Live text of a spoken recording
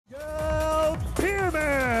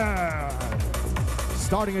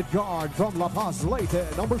Starting at guard from La Paz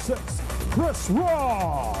Leyte, number 6, Chris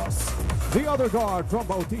Ross. The other guard from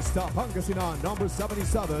Bautista, Pangasinan, number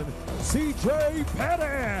 77, CJ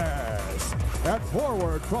Perez. At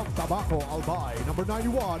forward from Tabaco Albay, number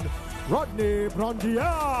 91, Rodney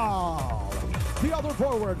Brandial. The other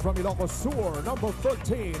forward from Ilocos Sur, number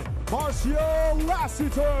 13, Marcio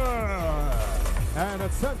Lassiter. And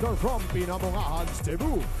at center from Pinamungahans,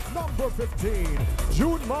 Cebu, number 15,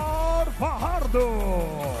 Junmar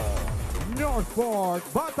Fajardo. Northport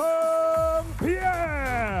Batang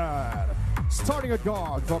Pier. Starting at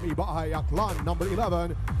guard from Ibahay Aklan, number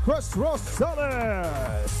 11, Chris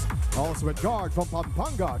Rosales. Also at guard from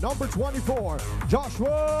Pampanga, number 24,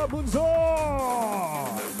 Joshua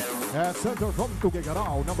Munzon. At center from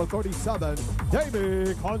Tuguegarao, number 37,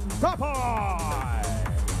 Jamie Contapay.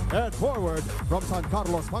 At forward from San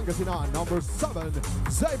Carlos, Pangasinan, number 7,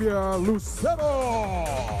 Xavier Lucero.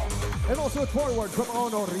 And also at forward from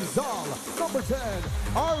Ono Rizal, number 10,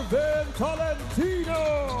 Arvin Tolentino.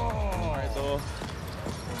 So,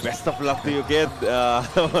 best of luck to you, kid.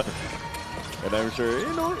 And I'm sure,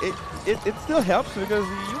 you know, it still helps because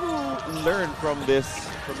you will learn from this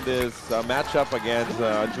matchup against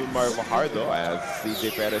Junmar Fajardo, as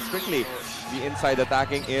CJ Perez quickly. The inside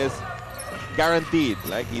attacking is guaranteed.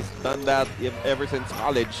 Like, he's done that ever since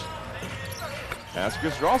college. As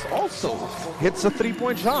Chris Ross also hits a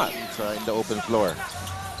three-point shot in the open floor.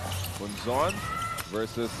 Munzon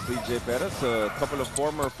versus CJ Perez, a couple of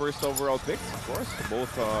former first overall picks, of course.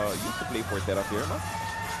 Both used to play for Terra Firma.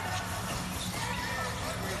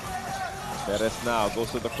 Perez now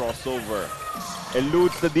goes to the crossover.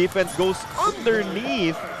 Eludes the defense, goes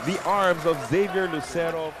underneath the arms of Xavier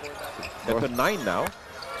Lucero. At 9 now.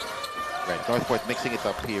 Right, Northport mixing it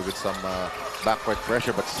up here with some backcourt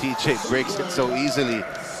pressure, but CJ breaks it so easily.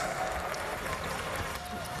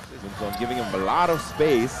 Munzon giving him a lot of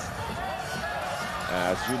space.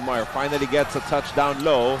 As Junmar finally gets a touch down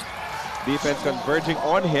low. Defense converging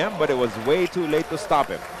on him, but it was way too late to stop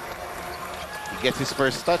him. He gets his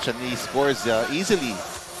first touch and he scores easily,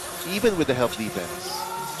 even with the help defense.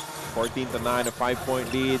 14-9, a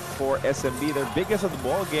 5-point lead for SMB, their biggest of the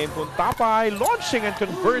ball game. Contapay launching and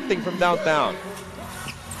converting from downtown.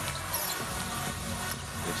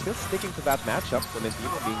 They're still sticking to that matchup.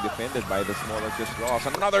 Tolentino being defended by the smaller Chris Ross.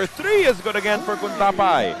 Another three is good again for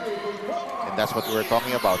Contapay. And that's what we were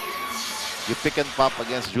talking about. You pick and pop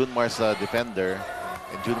against Junmar's defender,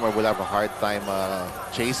 and Junmar will have a hard time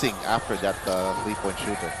chasing after that three-point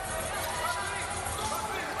shooter.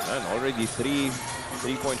 And already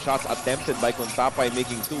three-point shots attempted by Contapay,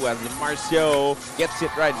 making 2 as Marcio gets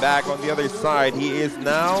it right back on the other side. He is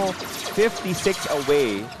now 56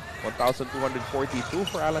 away. 1,242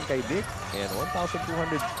 for Alan Kaidik and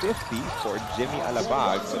 1,250 for Jimmy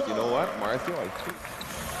Alabag. But you know what, Marcio, I think,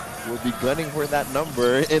 will be gunning for that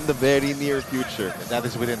number in the very near future. And that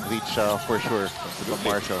is within reach for sure from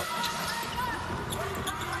Marcio.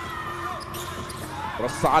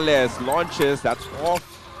 Rosales launches, that's off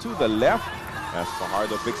to the left as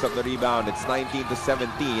Fajardo picks up the rebound. It's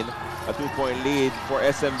 19-17, a 2-point lead for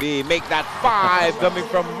SMB. Make that 5 coming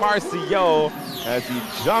from Marcio as he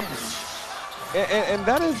jumps. And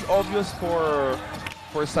that is obvious for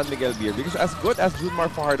San Miguel Beer, because as good as Junmar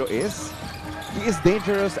Fajardo is, he is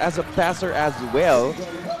dangerous as a passer as well.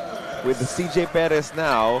 With the CJ Perez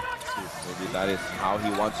now, maybe that is how he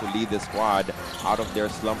wants to lead the squad out of their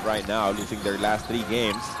slump right now, losing their last 3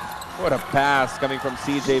 games. What a pass coming from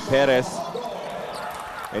CJ Perez.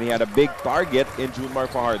 And he had a big target in Junmar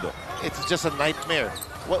Fajardo. It's just a nightmare.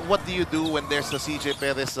 What do you do when there's a CJ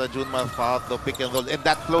Perez, Junmar Fajardo pick and roll, and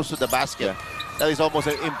that close to the basket? Yeah. That is almost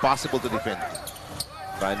impossible to defend.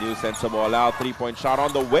 Brand-new sends the ball out. 3-point shot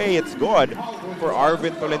on the way. It's good for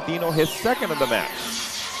Arvin Tolentino, his second of the match.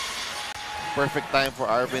 Perfect time for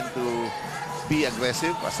Arvin to be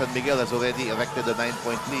aggressive, as San Miguel has already erected a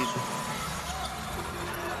 9-point lead.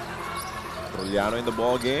 Trujano in the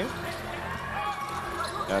ball game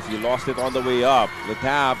as he lost it on the way up. The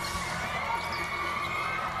tap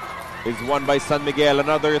is won by San Miguel.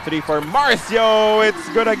 Another 3 for Marcio. It's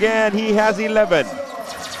good again. He has 11.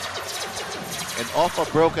 And off a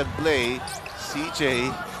broken play,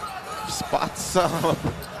 CJ spots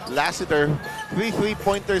Lassiter. 3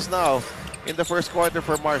 3-pointers now in the first quarter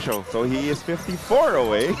for Marcio. So he is 54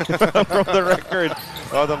 away from the record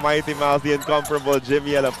of the Mighty Mouse, the incomparable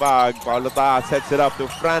Jimmy Alapag. Paulo Ta sets it up to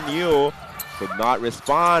Fran Yu. Could not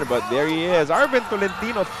respond, but there he is. Arvin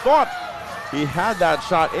Tolentino thought he had that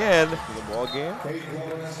shot in the ball game.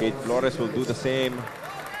 Kate Flores will do the same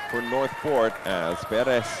for Northport as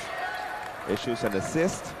Perez issues an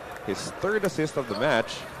assist, his 3rd assist of the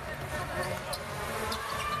match.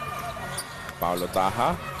 Paulo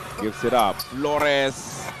Taha gives it up.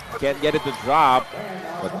 Flores can't get it to drop,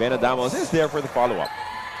 but Benadamos is there for the follow-up.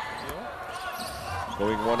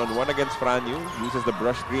 Going one-on-one against Franyu. Uses the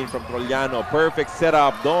brush screen from Trollano. Perfect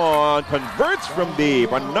setup. Don converts from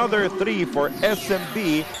deep. Another 3 for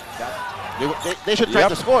SMB. They should try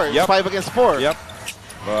to score. It's 5 against 4. Yep.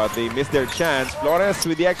 But they missed their chance. Flores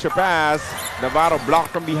with the extra pass. Navarro blocked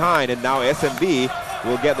from behind. And now SMB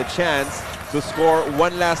will get the chance to score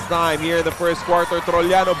one last time here in the first quarter.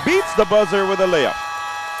 Trollano beats the buzzer with a layup.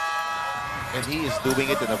 And he is doing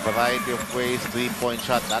it in a variety of ways. 3-point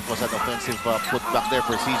shot. That was an offensive put back there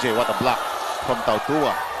for CJ. What a block from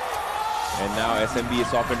Tautua. And now SMB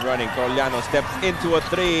is off and running. Trollano steps into a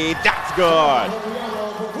 3. That's good.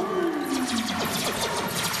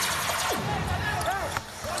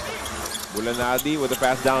 Bulanadi with the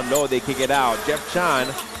pass down low. They kick it out. Jeff Chan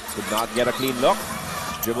could not get a clean look.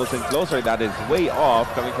 Dribbles in closer. That is way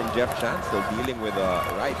off coming from Jeff Chan. Still dealing with a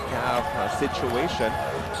right calf situation.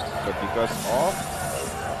 But because of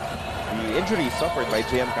the injury suffered by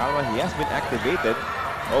JM Calma, he has been activated.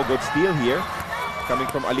 Oh, good steal here. Coming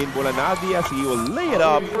from Alin Bulanadi as he will lay it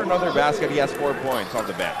up for another basket. He has 4 points on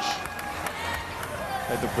the bench.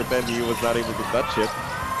 Had to pretend he was not able to touch it.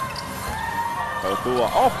 Tautua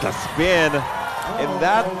off the spin. And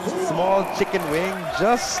that small chicken wing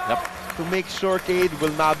just to make sure Cade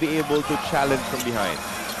will not be able to challenge from behind.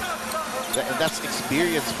 And that's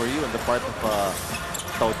experience for you on the part of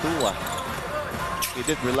Tautua. He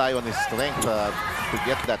did rely on his strength to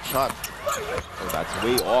get that shot. So that's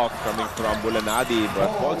way off coming from Bulanadi, but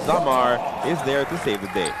Paul Zamar is there to save the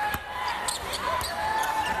day.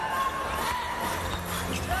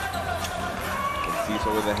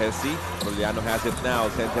 Ciso with the Hesi. Trollano has it now.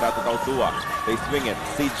 Sends it out to Tautua. They swing it.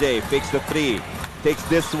 CJ fakes the 3. Takes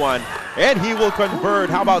this one. And he will convert.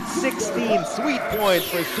 How about 16 sweet points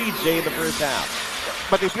for CJ in the first half?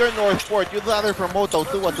 But if you're Northport, you'd rather promote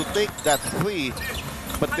Tautua to take that 3.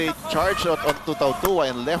 But they charged onto Tautua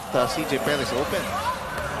and left CJ Perez open.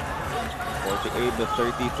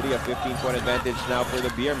 48-33, a 15-point advantage now for the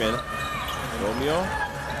Beermen. Romeo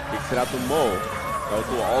kicks it out to Mo.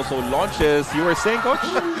 Tautua also launches. You were saying, Coach?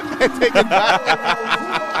 I take it back.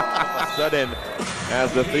 Sudden,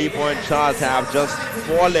 as the 3-point shots have just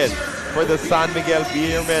fallen for the San Miguel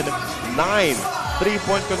Beermen. 9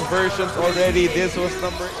 3-point conversions already. This was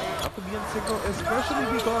number 8 to be on single, especially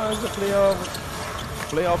because the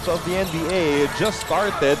playoffs of the NBA just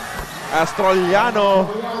started as Trollano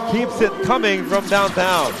keeps it coming from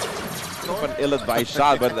downtown. An ill-advised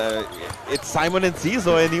shot, but it's Simon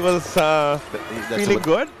Enciso, and he was feeling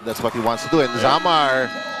good. That's what he wants to do. And Zamar.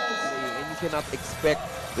 And you cannot expect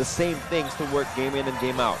the same things to work game in and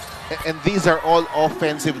game out. And these are all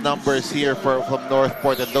offensive numbers here from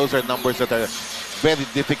Northport, and those are numbers that are very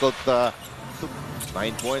difficult.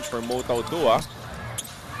 9 points for Mo Tautua.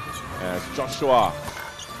 As Joshua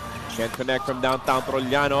can't connect from downtown.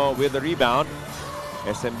 Trollano with the rebound.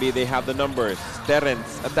 SMB, they have the numbers.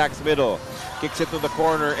 Terrence attacks middle. Kicks it to the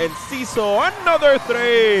corner. And Ciso, another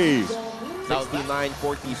 3!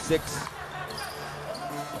 69-46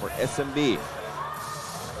 for SMB.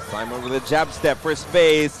 Simon with a jab step for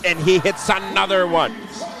space. And he hits another one.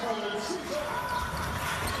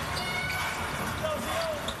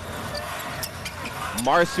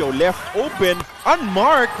 Marcio left open,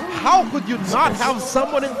 unmarked. How could you not have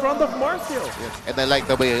someone in front of Marcio? Yes. And I like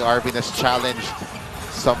the way Arvin has challenged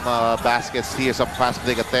some baskets here, some fast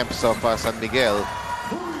break attempts of San Miguel.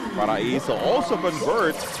 Paraiso also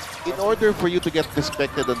converts. In order for you to get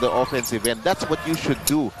respected on the offensive end, that's what you should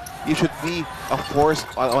do. You should be a force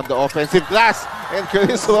on the offensive glass. And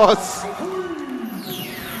Chris Ross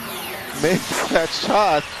makes that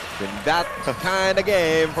shot. In that kind of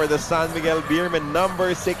game for the San Miguel Beermen,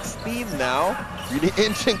 number 16 now, really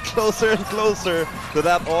inching closer and closer to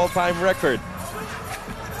that all-time record.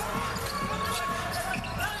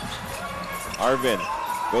 Arvin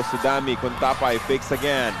goes to Dami. Kuntapay fakes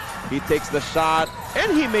again. He takes the shot,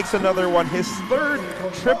 and he makes another one. His 3rd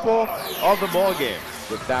triple of the ball game.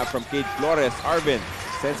 With that from Cade Flores. Arvin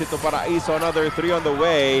sends it to Paraiso. Another 3 on the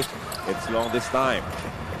way. It's long this time.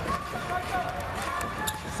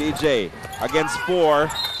 CJ against 4.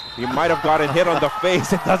 He might have gotten hit on the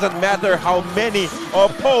face. It doesn't matter how many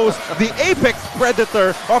opposed. The apex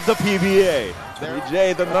predator of the PBA.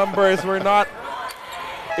 CJ, the numbers were not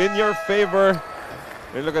in your favor.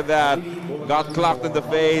 And look at that. Got clocked in the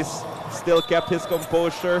face. Still kept his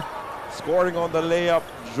composure. Scoring on the layup.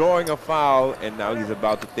 Drawing a foul. And now he's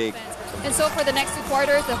about to take. And so for the next 2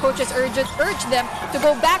 quarters, the coaches urge them to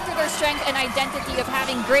go back to their strength and identity of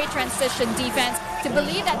having great transition defense, to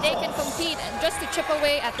believe that they can compete and just to chip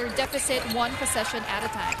away at their deficit one possession at a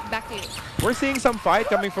time. Back to you. We're seeing some fight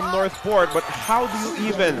coming from Northport, but how do you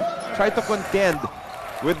even try to contend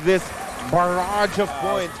with this barrage of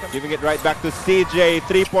points? Giving it right back to CJ,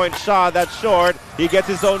 three-point shot, that's short. He gets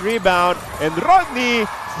his own rebound, and Rodney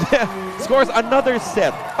scores another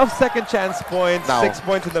set of second chance points, Now, 6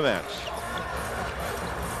 points in the match.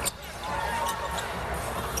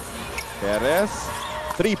 Perez,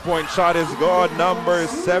 three-point shot is good, number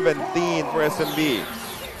 17 for SMB.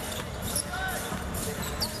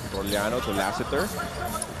 Roliano to Lassiter.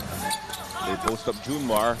 They post up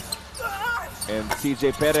Junmar. And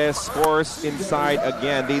CJ Perez scores inside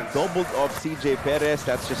again. They doubled up CJ Perez.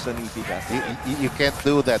 That's just an easy pass. You can't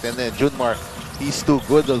do that. And then Junmar, he's too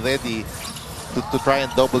good already to try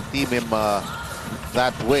and double team him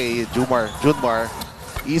that way. Junmar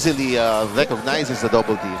easily recognizes the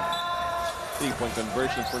double team. Three-point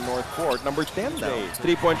conversion for Northport. Number 10 now.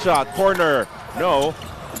 Three-point shot. Corner. No.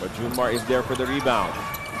 But Junmar is there for the rebound.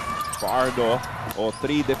 Faardo.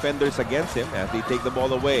 Three defenders against him as they take the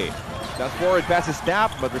ball away. That forward pass is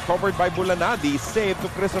tapped, but recovered by Bulanadi. Save to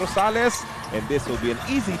Chris Rosales. And this will be an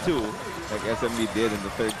easy two, like SMB did in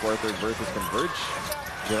the third quarter versus Converge.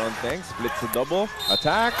 Jeron Teng splits the double.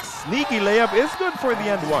 Attacks. Sneaky layup is good for the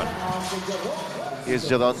end one. Here's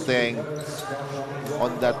Jeron Teng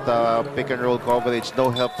on that pick and roll coverage.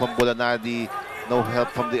 No help from Bulanadi. No help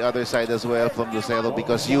from the other side as well from Lucero,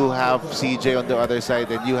 because you have CJ on the other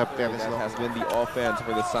side and you have Perez. That has been the offense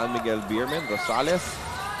for the San Miguel Beermen. Rosales.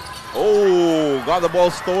 Oh, got the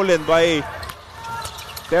ball stolen by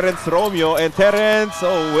Terence Romeo, and Terence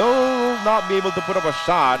will not be able to put up a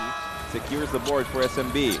shot. Secures the board for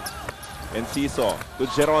SMB. Enciso to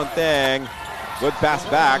Jeron Teng. Good pass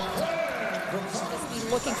back.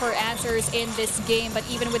 Looking for answers in this game, but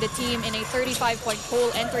even with the team in a 35-point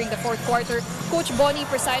hole entering the fourth quarter, Coach Bonnie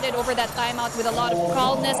presided over that timeout with a lot of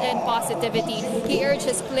calmness and positivity. He urged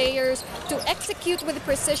his players to execute with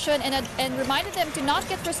precision and reminded them to not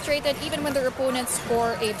get frustrated even when their opponents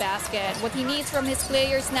score a basket. What he needs from his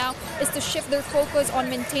players now is to shift their focus on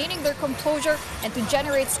maintaining their composure and to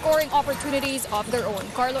generate scoring opportunities of their own.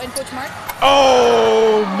 Carlo and Coach Mark.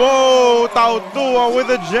 Oh, Mo Tautua with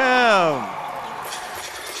a jam.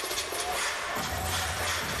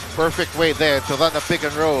 Perfect way there to run a pick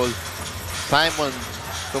and roll. Simon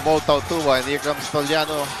to Mo Tautua, and here comes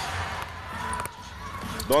Trollano.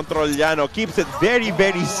 Don Trollano keeps it very,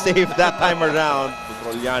 very safe that time around to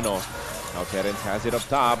Trollano. Now Terence has it up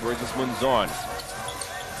top versus Munzon.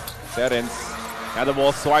 Terence had the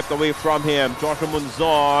ball swiped away from him. Joshua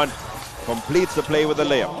Munzon completes the play with a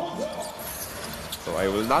layup. So I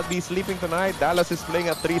will not be sleeping tonight. Dallas is playing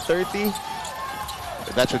at 3:30.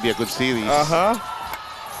 That should be a good series.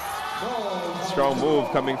 Strong move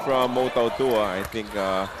coming from Mo Tautua. I think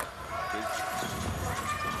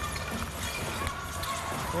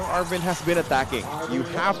Arvin has been attacking. You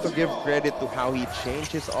have to give credit to how he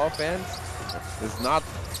changed his offense.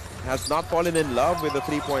 Has not fallen in love with the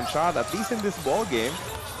three-point shot, at least in this ball game,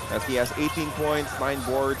 as he has 18 points, 9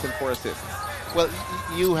 boards, and 4 assists. Well,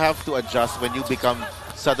 you have to adjust when you become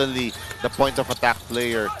suddenly the point of attack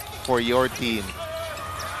player for your team.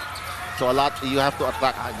 So you have to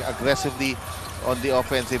attack aggressively on the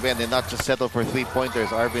offensive end and not just settle for three-pointers.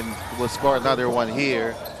 Arvin will score another one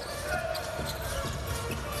here.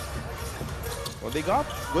 Well, they got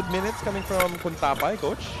good minutes coming from Kuntapay,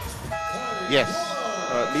 Coach. Yes.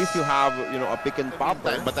 At least you have, a pick and pop.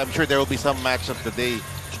 But I'm sure there will be some matchup today.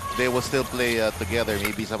 They will still play together,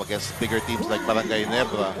 maybe some against bigger teams like Barangay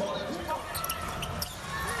Nebra.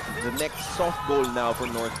 The next soft goal now for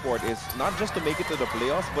Northport is not just to make it to the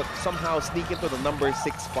playoffs, but somehow sneak into the number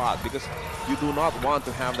 6 spot, because you do not want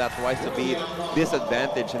to have that twice to beat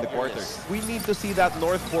disadvantage in the quarters. We need to see that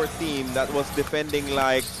Northport team that was defending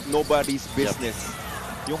like nobody's business.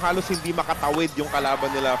 Yung halos hindi makatawid yung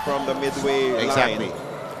kalaban nila from the midway line.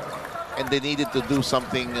 And they needed to do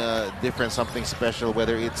something different, something special,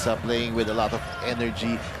 whether it's playing with a lot of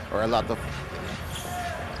energy or a lot of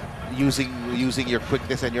using your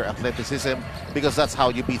quickness and your athleticism, because that's how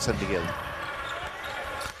you beat San Miguel.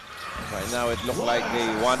 Right now it looked like they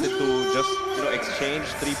wanted to just exchange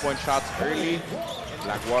three-point shots early.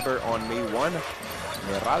 Blackwater on May 1,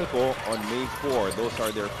 Meralco on May 4. Those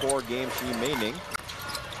are their 4 games remaining.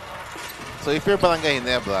 So if you're Barangay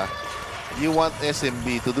Nebra, you want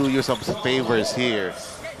SMB to do you some favors here.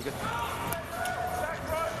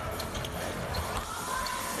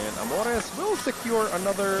 And Amores will secure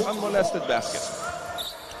another unmolested basket.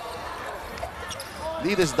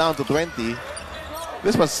 Lead is down to 20.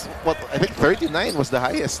 This was, I think 39 was the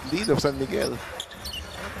highest lead of San Miguel.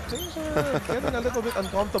 things are getting a little bit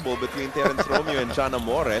uncomfortable between Terence Romeo and John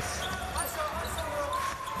Amores.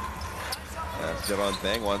 As Jeron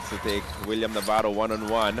Teng wants to take William Navarro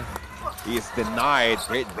one-on-one. He is denied.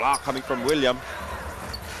 Great block coming from William.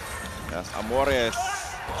 As Amores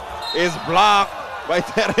is blocked by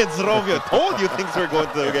Terence Romeo. Told you things were going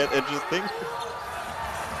to get interesting.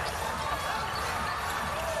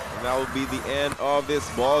 And that will be the end of this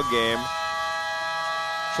ball game.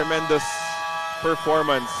 Tremendous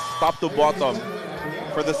performance, top to bottom,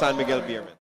 for the San Miguel Beermen.